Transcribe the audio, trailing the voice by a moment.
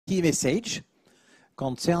key message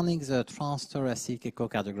concerning the transthoracic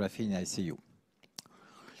echocardiography in ICU.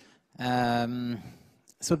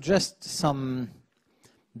 So just some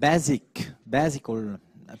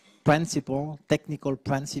technical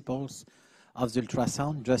principles of the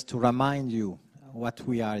ultrasound, just to remind you what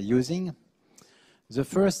we are using. The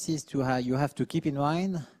first is you have to keep in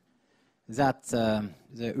mind that the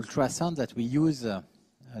ultrasound that we use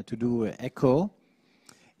to do echo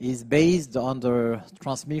is based on the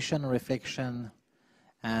transmission, reflection,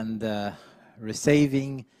 and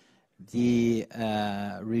receiving the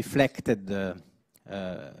reflected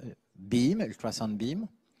beam, ultrasound beam.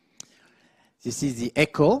 This is the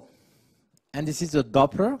echo, and this is the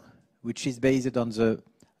Doppler, which is based on the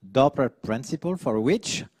Doppler principle, for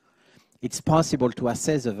which it's possible to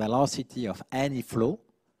assess the velocity of any flow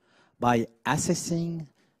by assessing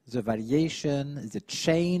the variation, the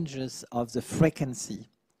changes of the frequency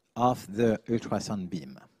of the ultrasound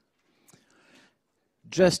beam.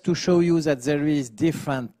 Just to show you that there is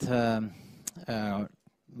different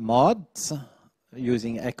modes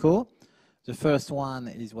using echo. The first one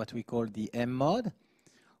is what we call the M mode.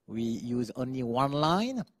 We use only one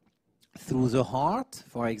line through the heart,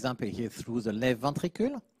 for example, here through the left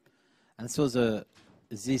ventricle. And so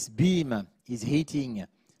this beam is hitting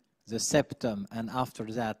the septum and after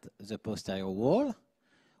that the posterior wall.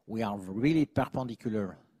 We are really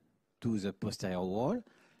perpendicular to the posterior wall,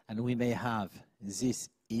 and we may have this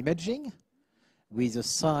imaging with the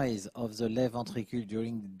size of the left ventricle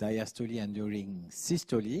during diastole and during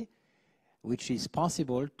systole, which is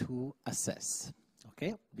possible to assess,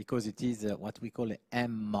 okay? Because it is what we call an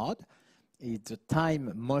M mode. It's a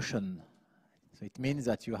time motion. So it means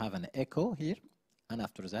that you have an echo here, and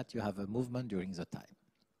after that you have a movement during the time.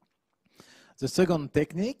 The second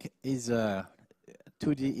technique is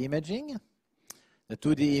 2D imaging. The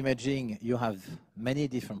 2D imaging, you have many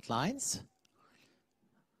different lines,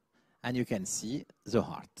 and you can see the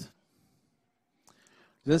heart.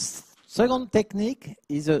 The second technique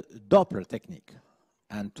is a Doppler technique.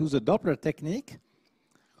 And to the Doppler technique,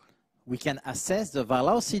 we can assess the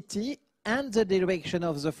velocity and the direction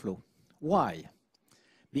of the flow. Why?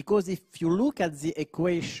 Because if you look at the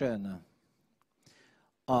equation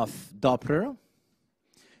of Doppler,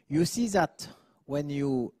 you see that when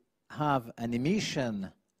you have an emission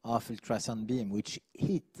of ultrasound beam which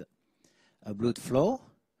hit a blood flow,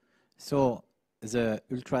 so the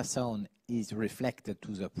ultrasound is reflected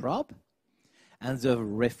to the probe, and the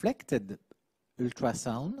reflected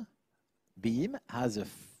ultrasound beam has a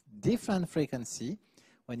different frequency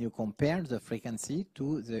when you compare the frequency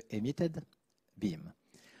to the emitted beam.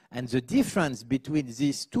 And the difference between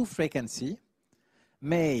these two frequencies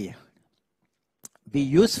may be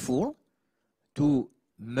useful to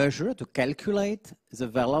measure, to calculate the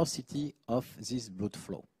velocity of this blood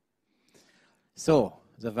flow. So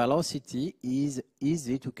the velocity is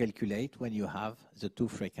easy to calculate when you have the two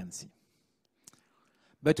frequencies.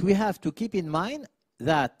 But we have to keep in mind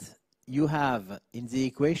that you have in the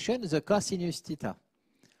equation the cosinus theta.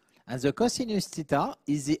 And the cosinus theta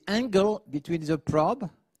is the angle between the probe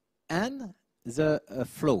and the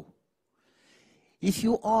flow. If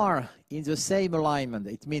you are in the same alignment,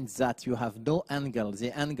 it means that you have no angle.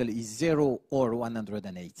 The angle is 0 or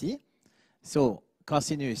 180. So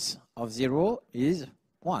cosinus of 0 is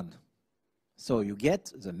 1. So you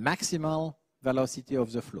get the maximal velocity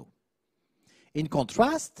of the flow. In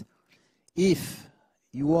contrast, if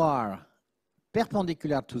you are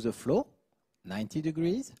perpendicular to the flow, 90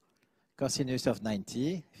 degrees, cosinus of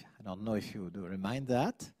 90, I don't know if you do remind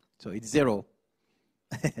that, so it's 0.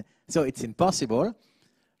 So it's impossible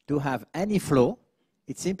to have any flow.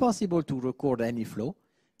 It's impossible to record any flow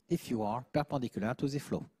if you are perpendicular to the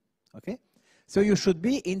flow. Okay? So you should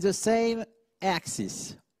be in the same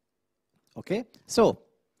axis. Okay? So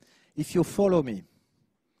if you follow me,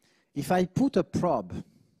 if I put a probe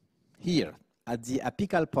here at the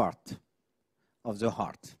apical part of the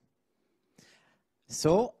heart,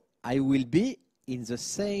 so I will be in the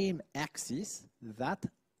same axis that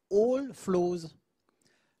all flows,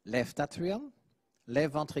 left atrium,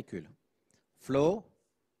 left ventricle. Flow,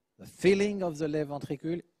 the filling of the left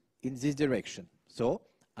ventricle in this direction. So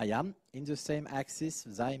I am in the same axis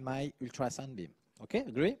as my ultrasound beam. Okay,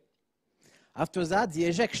 agree? After that, the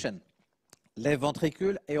ejection, left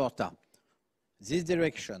ventricle, aorta. This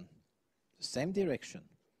direction, the same direction.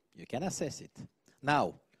 You can assess it.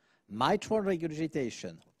 Now, mitral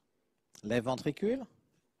regurgitation, left ventricle,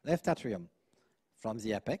 left atrium. From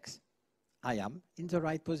the apex, I am in the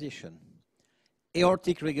right position.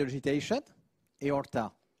 Aortic regurgitation,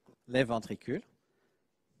 aorta, left ventricle,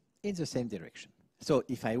 in the same direction. So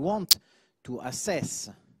if I want to assess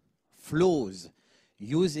flows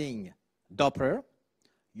using Doppler,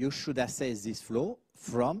 you should assess this flow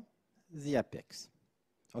from the apex.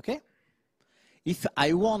 Okay? If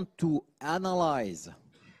I want to analyze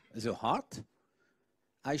the heart,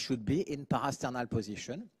 I should be in parasternal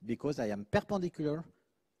position because I am perpendicular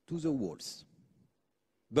to the walls.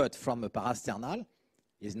 But from a parasternal,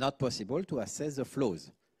 it's not possible to assess the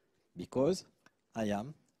flows because I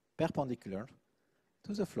am perpendicular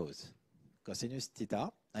to the flows. Cosinus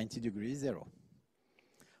theta, 90 degrees, 0.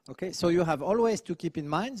 Okay, so you have always to keep in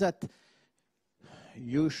mind that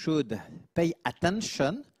you should pay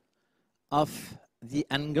attention of the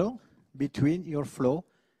angle between your flow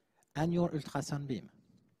and your ultrasound beam.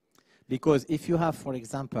 Because if you have, for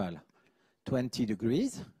example, 20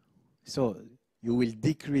 degrees, so you will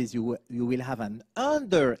decrease, you will have an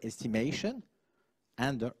underestimation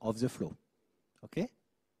of the flow. Okay?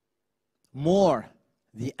 More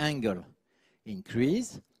the angle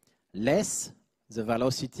increase, less the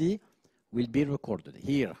velocity will be recorded.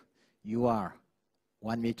 Here you are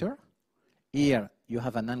 1 meter. Here you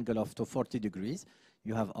have an angle of 40 degrees.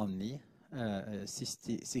 You have only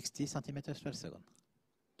 60 centimeters per second.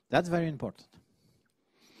 That's very important.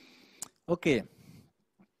 Okay.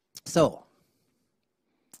 So,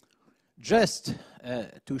 just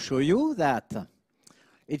to show you that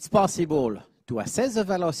it's possible to assess the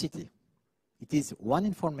velocity. It is one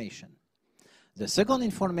information. The second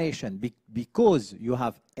information, because you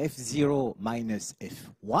have F0 minus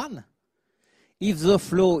F1, if the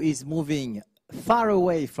flow is moving far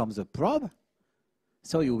away from the probe,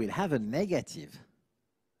 so you will have a negative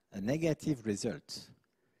result.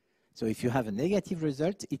 So if you have a negative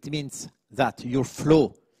result, it means that your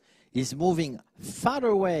flow is moving far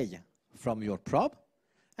away from your probe,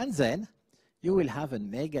 and then you will have a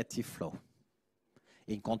negative flow.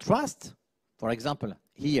 In contrast, for example,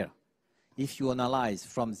 here, if you analyze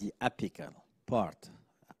from the apical part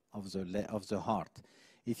of the heart,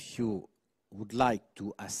 if you would like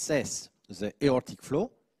to assess the aortic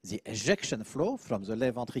flow, the ejection flow from the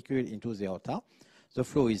left ventricle into the aorta, the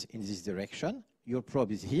flow is in this direction, your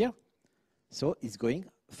probe is here, so it's going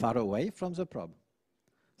far away from the probe.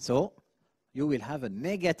 So you will have a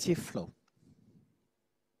negative flow.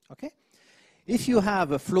 Okay? If you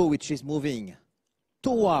have a flow which is moving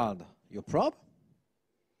toward your probe,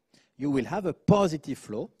 you will have a positive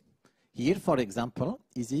flow. Here, for example,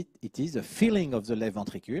 it is a filling of the left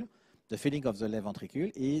ventricle. The filling of the left ventricle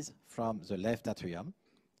is from the left atrium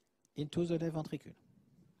into the left ventricle.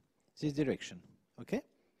 This direction. Okay?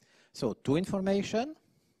 So, two information,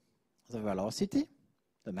 the velocity,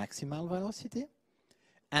 the maximal velocity,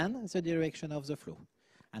 and the direction of the flow.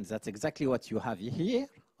 And that's exactly what you have here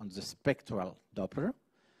on the spectral Doppler.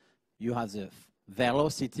 You have the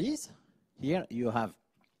velocities. Here you have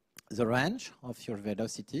the range of your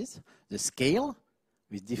velocities, the scale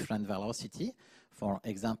with different velocity. For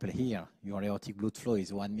example, here your aortic blood flow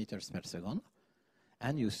is 1 meter per second,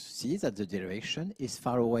 and you see that the direction is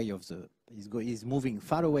far away of the is moving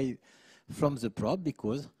far away from the probe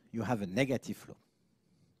because you have a negative flow.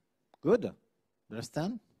 Good?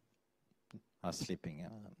 Understand? Sleeping.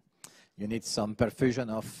 You need some perfusion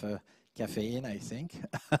of caffeine, I think.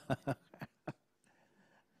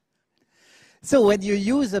 So when you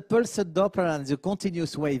use a pulsed Doppler and the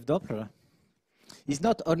continuous wave Doppler, it's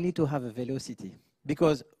not only to have a velocity.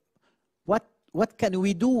 Because what can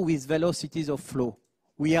we do with velocities of flow?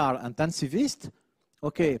 We are intensivists.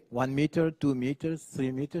 Okay, 1 meter, 2 meters,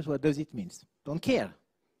 3 meters, what does it mean? Don't care.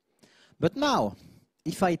 But now,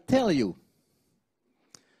 if I tell you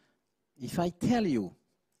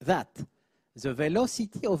that the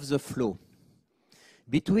velocity of the flow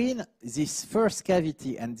between this first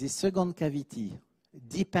cavity and this second cavity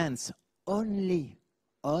depends only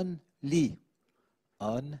on the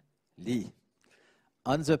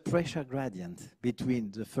pressure gradient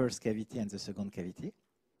between the first cavity and the second cavity.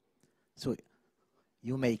 So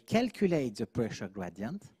you may calculate the pressure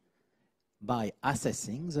gradient by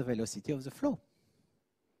assessing the velocity of the flow.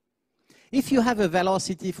 If you have a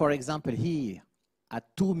velocity, for example, here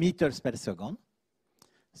at 2 meters per second,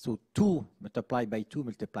 so 2 multiplied by 2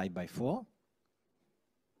 multiplied by 4.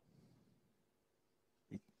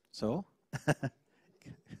 So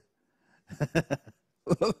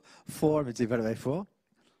 4 multiplied by 4.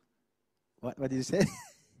 What did you say?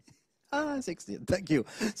 16. Thank you.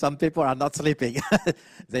 Some people are not sleeping.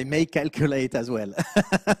 They may calculate as well.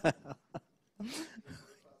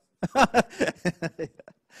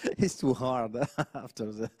 It's too hard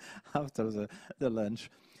after the lunch.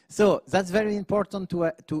 So that's very important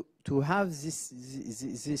to have this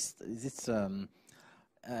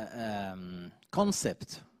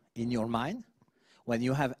concept in your mind when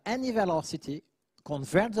you have any velocity,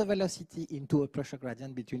 convert the velocity into a pressure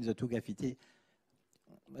gradient between the two cavity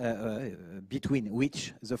between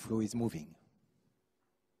which the flow is moving.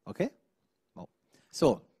 Okay? Oh.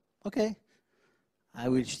 So, okay, I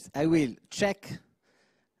will check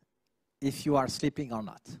if you are sleeping or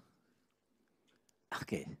not.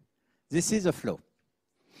 Okay, this is a flow.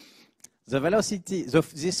 The velocity,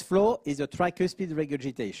 this flow is a tricuspid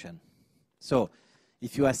regurgitation. So,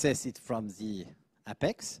 if you assess it from the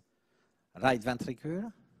apex, right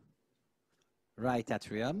ventricle, right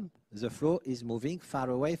atrium, the flow is moving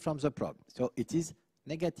far away from the probe. So, it is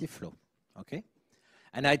negative flow, okay?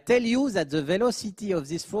 And I tell you that the velocity of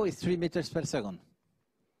this flow is 3 meters per second.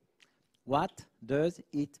 What does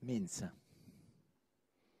it mean?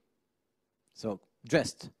 So,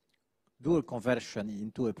 just do a conversion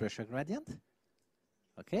into a pressure gradient,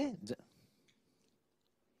 okay?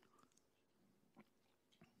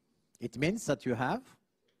 It means that you have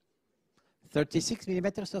 36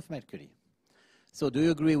 millimeters of mercury. So do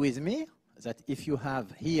you agree with me that if you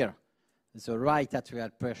have here the right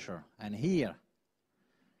atrial pressure and here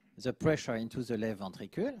the pressure into the left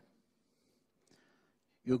ventricle,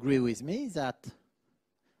 you agree with me that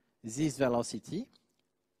this velocity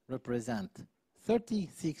represents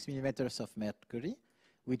 36 millimeters of mercury,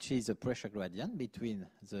 which is a pressure gradient between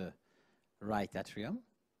the right atrium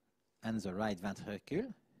and the right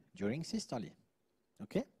ventricle during systole.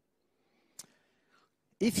 Okay?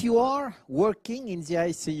 If you are working in the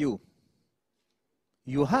ICU,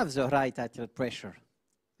 you have the right atrial pressure,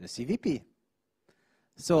 the CVP.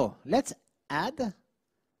 So let's add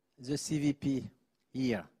the CVP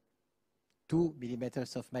here, 2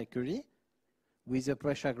 millimeters of mercury with a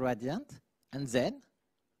pressure gradient, and then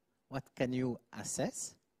what can you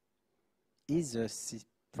assess is the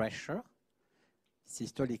pressure,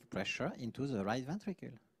 systolic pressure into the right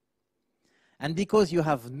ventricle. And because you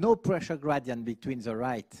have no pressure gradient between the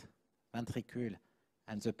right ventricle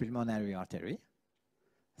and the pulmonary artery,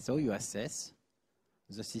 so you assess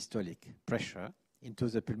the systolic pressure into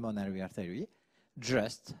the pulmonary artery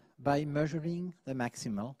just by measuring the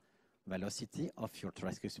maximal velocity of your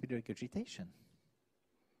tricuspid regurgitation.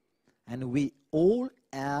 And we all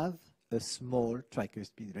have a small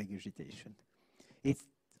tricuspid regurgitation. It's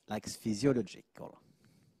like physiological.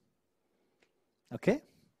 Okay?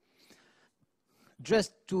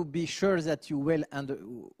 Just to be sure that you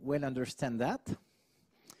well understand that,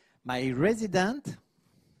 my resident,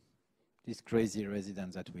 this crazy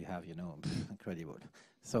resident that we have, you know, incredible.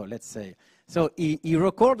 So let's say, so he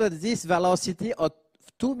recorded this velocity of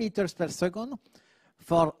 2 meters per second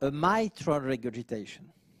for a mitral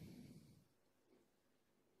regurgitation.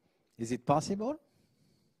 Is it possible?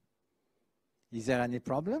 Is there any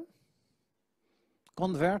problem?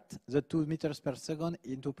 Convert the 2 meters per second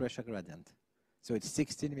into pressure gradient. So it's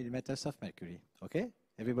 16 millimeters of mercury. Okay?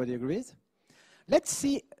 Everybody agrees? Let's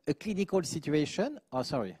see a clinical situation. Oh,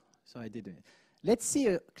 sorry. So I did it. Let's see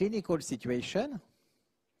a clinical situation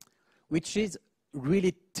which is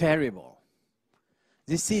really terrible.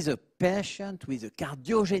 This is a patient with a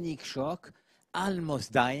cardiogenic shock,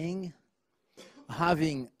 almost dying,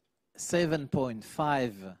 having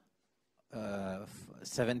 7.5,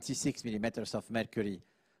 76 millimeters of mercury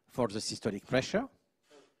for the systolic pressure,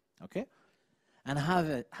 okay, and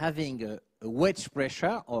having a wedge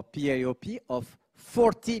pressure or PAOP of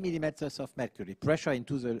 40 millimeters of mercury, pressure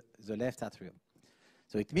into the left atrium.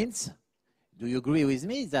 So it means, do you agree with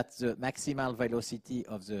me that the maximal velocity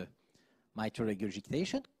of the mitral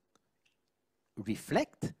regurgitation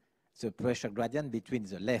reflect the pressure gradient between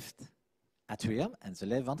the left atrium and the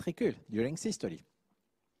left ventricle during systole?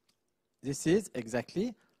 This is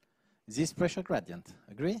exactly this pressure gradient.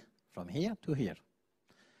 Agree? From here to here.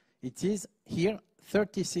 It is here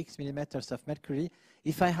 36 millimeters of mercury.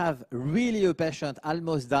 If I have really a patient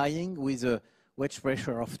almost dying with a wedge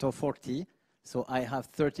pressure of 40, so I have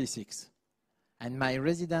 36. And my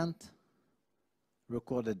resident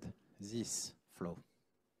recorded this flow.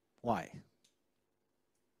 Why?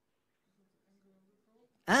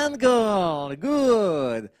 Angle,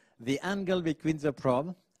 good. The angle between the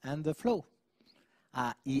probe and the flow.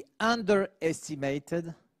 He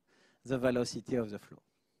underestimated the velocity of the flow.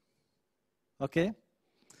 Okay?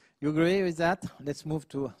 You agree with that? Let's move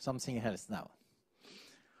to something else now.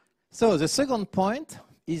 So the second point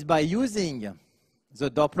is by using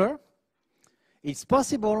the Doppler, it's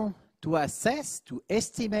possible to assess, to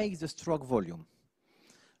estimate the stroke volume.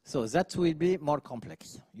 So that will be more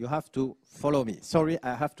complex. You have to follow me. Sorry,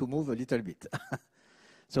 I have to move a little bit.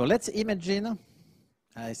 So let's imagine,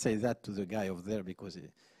 I say that to the guy over there because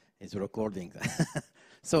he's recording.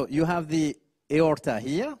 So you have the aorta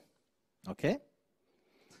here, okay?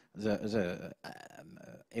 the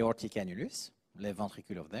aortic annulus, left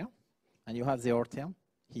ventricle over there, and you have the aorta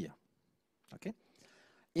here. Okay?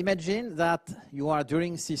 Imagine that you are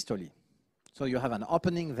during systole. So you have an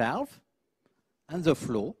opening valve, and the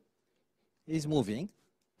flow is moving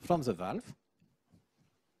from the valve,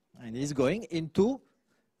 and is going into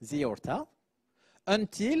the aorta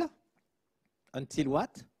until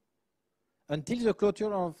what? Until the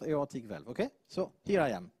closure of aortic valve, okay? So here I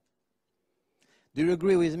am. Do you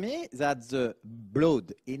agree with me that the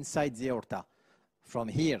blood inside the aorta from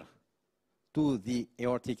here to the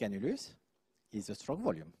aortic annulus is the stroke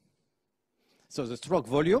volume? So the stroke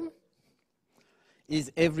volume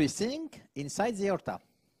is everything inside the aorta.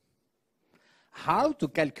 How to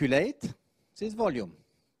calculate this volume?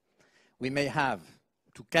 We may have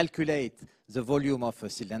to calculate the volume of a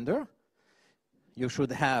cylinder. You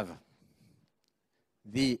should have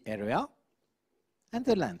the area and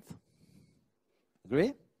the length.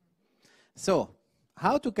 Agree? So,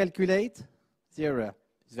 how to calculate the area?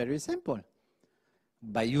 It's very simple.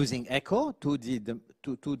 By using echo,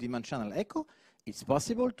 two-dimensional echo, it's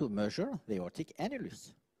possible to measure the aortic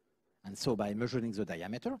annulus. And so by measuring the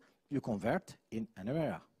diameter, you convert in an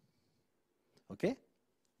area. Okay?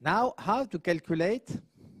 Now, how to calculate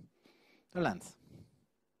the length?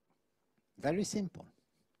 Very simple.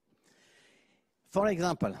 For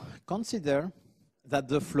example, consider that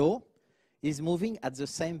the flow is moving at the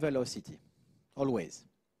same velocity, always.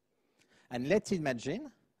 And let's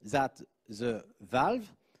imagine that the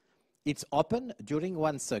valve is open during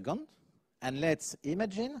 1 second, and let's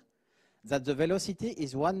imagine that the velocity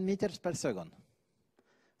is 1 meter per second.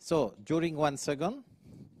 So during 1 second,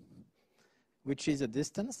 which is a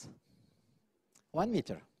distance? 1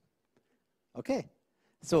 meter. Okay?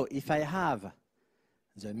 So if I have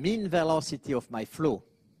the mean velocity of my flow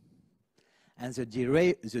and the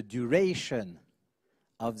duration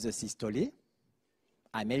of the systole,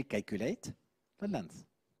 I may calculate the length.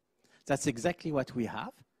 That's exactly what we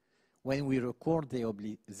have when we record the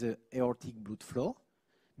aortic blood flow,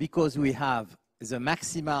 because we have the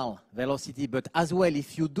maximal velocity, but as well,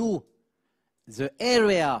 if you do the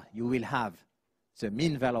area, you will have the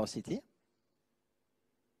mean velocity,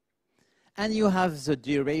 and you have the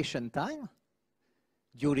duration time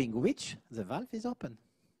during which the valve is open.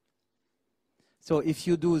 So if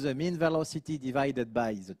you do the mean velocity divided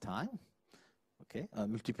by the time, okay,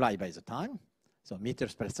 multiplied by the time, so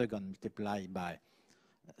meters per second multiplied by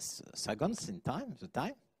seconds in time, the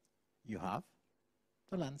time, you have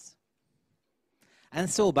the length. And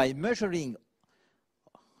so by measuring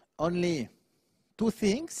only two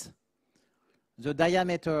things, the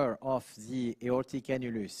diameter of the aortic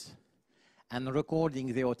annulus and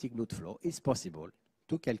recording the aortic blood flow, is possible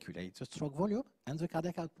to calculate the stroke volume and the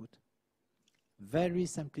cardiac output. Very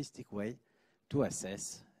simplistic way to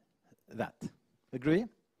assess that. Agree?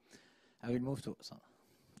 I will move to.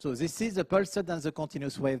 So this is the pulsed and the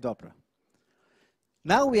continuous wave Doppler.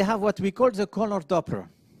 Now we have what we call the color Doppler.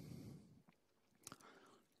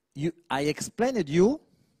 I explained to you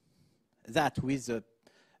that with the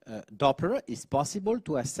Doppler it's possible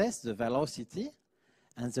to assess the velocity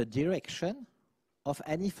and the direction of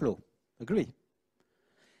any flow. Agree?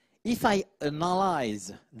 If I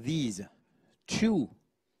analyze these the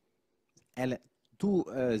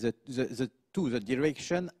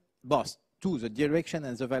direction, both the direction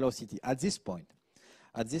and the velocity at this point,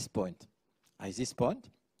 and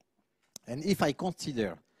if I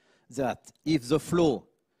consider that if the flow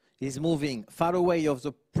is moving far away of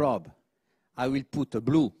the probe, I will put a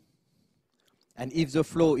blue, and if the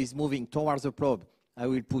flow is moving towards the probe, I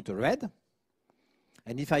will put a red.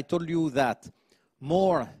 And if I told you that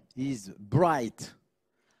more is bright,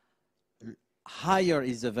 higher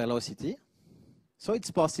is the velocity, so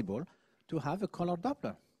it's possible to have a color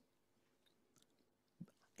Doppler.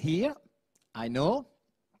 Here, I know,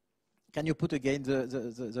 can you put again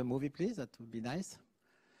the movie, please? That would be nice.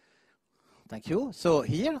 Thank you. So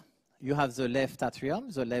here, you have the left atrium,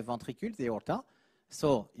 the left ventricle, the aorta.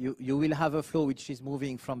 So you will have a flow which is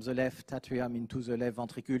moving from the left atrium into the left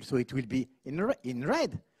ventricle, so it will be in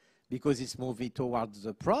red, because it's moving towards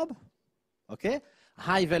the probe, okay?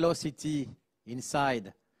 High velocity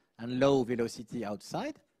inside and low velocity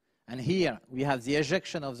outside. And here we have the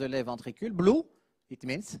ejection of the left ventricle, blue. It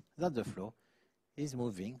means that the flow is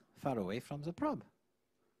moving far away from the probe.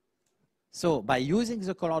 So by using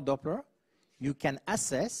the color Doppler, you can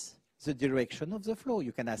assess the direction of the flow.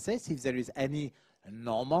 You can assess if there is any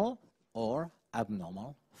normal or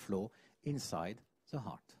abnormal flow inside the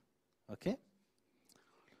heart. Okay?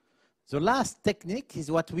 The last technique is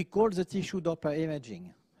what we call the tissue Doppler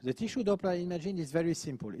imaging. The tissue Doppler imaging is very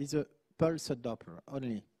simple. It's a pulsed Doppler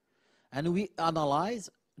only. And we analyze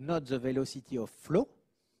not the velocity of flow,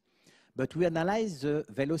 but we analyze the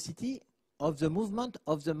velocity of the movement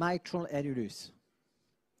of the mitral annulus.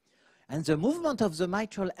 And the movement of the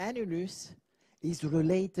mitral annulus is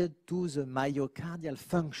related to the myocardial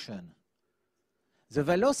function. The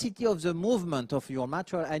velocity of the movement of your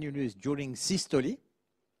mitral annulus during systole,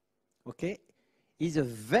 okay, is a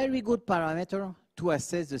very good parameter to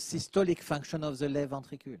assess the systolic function of the left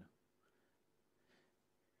ventricle.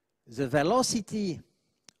 The velocity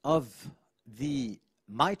of the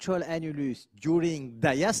mitral annulus during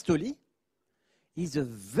diastole is a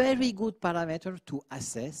very good parameter to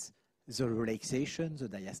assess the relaxation, the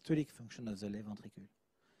diastolic function of the left ventricle.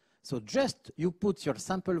 So just you put your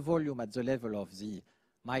sample volume at the level of the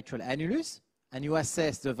mitral annulus and you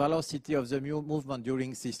assess the velocity of the movement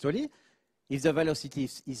during systole. If the velocity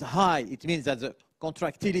is high, it means that the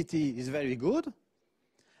contractility is very good.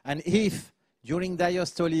 And if during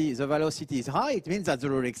diastole the velocity is high, it means that the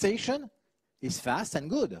relaxation is fast and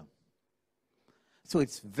good. So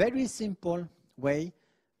it's very simple way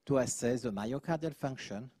to assess the myocardial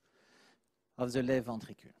function of the left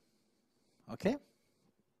ventricle. Okay?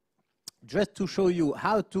 Just to show you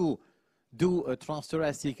how to do a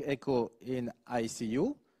transthoracic echo in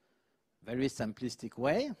ICU, very simplistic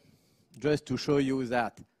way, just to show you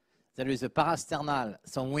that there is a parasternal,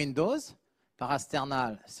 some windows,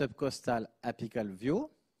 parasternal, subcostal, apical view.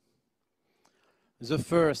 The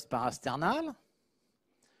first parasternal,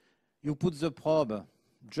 you put the probe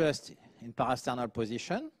just in parasternal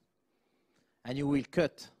position, and you will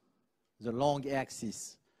cut the long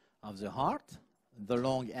axis of the heart, the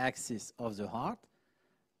long axis of the heart,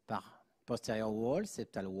 par posterior wall,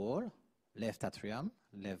 septal wall, left atrium,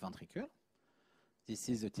 left ventricle. This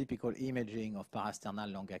is the typical imaging of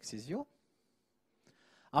parasternal long axis view.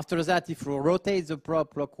 After that, if you rotate the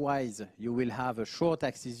probe clockwise, you will have a short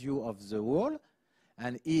axis view of the wall.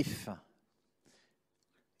 And if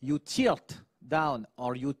you tilt down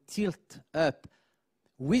or you tilt up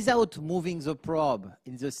without moving the probe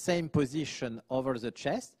in the same position over the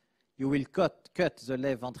chest, you will cut the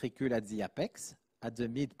left ventricle at the apex, at the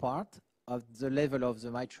mid part of the level of the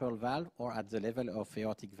mitral valve or at the level of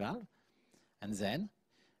aortic valve. And then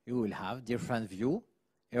you will have different view,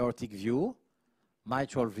 aortic view,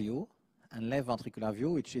 mitral view, and left ventricular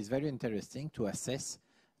view, which is very interesting to assess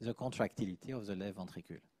the contractility of the left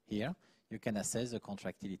ventricle. Here, you can assess the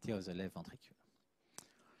contractility of the left ventricle.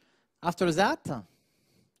 After that,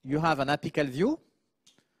 you have an apical view.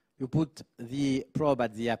 You put the probe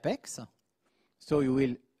at the apex. So you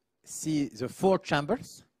will see the four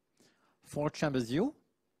chambers view,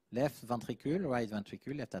 left ventricle, right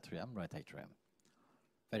ventricle, left atrium, right atrium.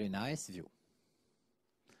 Very nice view.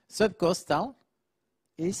 Subcostal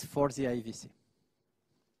is for the IVC.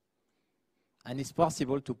 And it's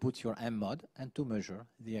possible to put your M mode and to measure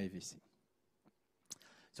the IVC.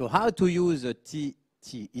 So how to use a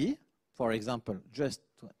TTE? For example, just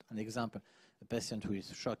an example, a patient who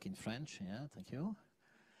is shocked in French. Yeah, thank you.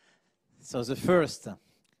 So the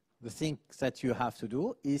thing that you have to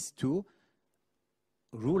do is to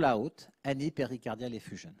rule out any pericardial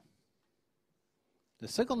effusion. The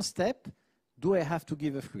second step, do I have to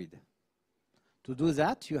give a fluid? To do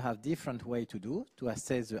that, you have different ways to do, to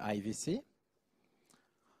assess the IVC,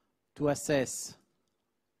 to assess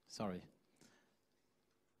the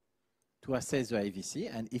IVC,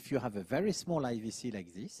 and if you have a very small IVC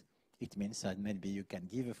like this, it means that maybe you can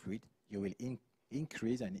give a fluid, you will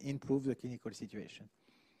increase and improve the clinical situation.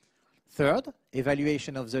 Third,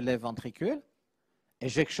 evaluation of the left ventricle,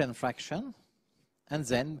 ejection fraction, and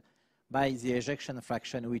then by the ejection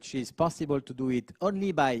fraction, which is possible to do it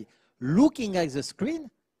only by looking at the screen,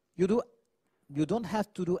 you don't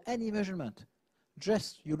have to do any measurement.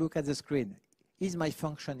 Just you look at the screen. Is my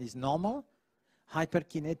function is normal,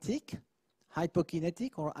 hyperkinetic,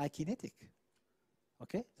 hypokinetic, or akinetic?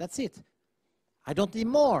 Okay, that's it. I don't need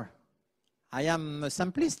more. I am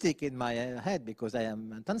simplistic in my head because I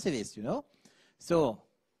am intensivist, you know. So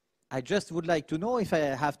I just would like to know if I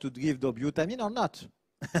have to give dobutamine or not.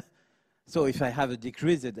 So if I have a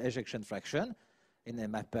decreased ejection fraction,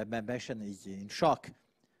 and my patient is in shock,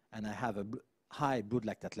 and I have a high blood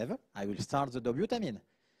lactate level, I will start the dobutamine.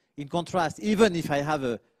 In contrast, even if I have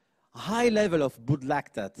a high level of blood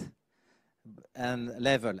lactate and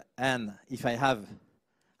level, and if I have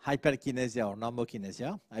hyperkinesia or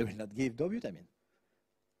normokinesia, I will not give dobutamine.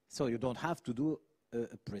 So you don't have to do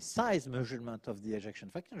a precise measurement of the ejection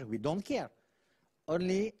fraction. We don't care.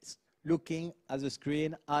 Only looking at the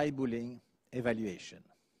screen, eyeballing evaluation.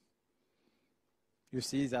 You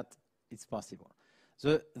see that it's possible.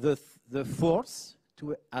 The fourth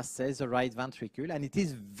to assess the right ventricle, and it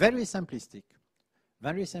is very simplistic.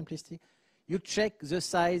 Very simplistic. You check the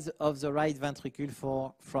size of the right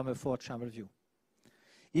ventricle from a 4-chamber view.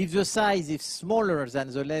 If the size is smaller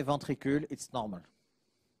than the left ventricle, it's normal.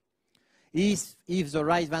 If the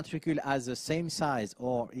right ventricle has the same size,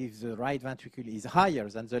 or if the right ventricle is higher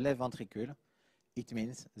than the left ventricle, it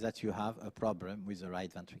means that you have a problem with the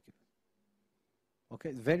right ventricle.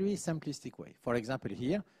 Okay, very simplistic way. For example,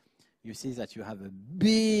 here, you see that you have a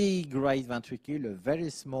big right ventricle, a very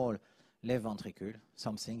small left ventricle.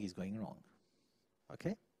 Something is going wrong.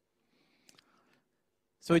 Okay?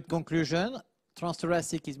 So in conclusion,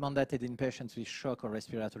 transthoracic is mandated in patients with shock or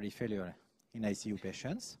respiratory failure in ICU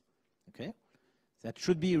patients. Okay? That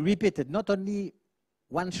should be repeated, not only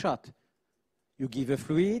one shot. You give a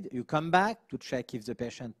fluid, you come back to check if the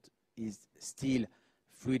patient is still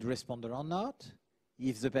fluid responder or not,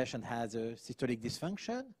 if the patient has a systolic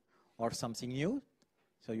dysfunction or something new.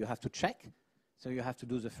 So you have to check. So you have to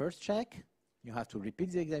do the first check. You have to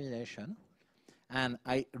repeat the examination. And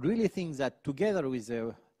I really think that together with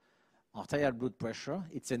the arterial blood pressure,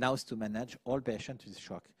 it's enough to manage all patients with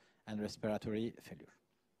shock and respiratory failure.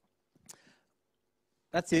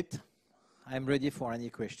 That's it. I'm ready for any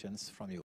questions from you.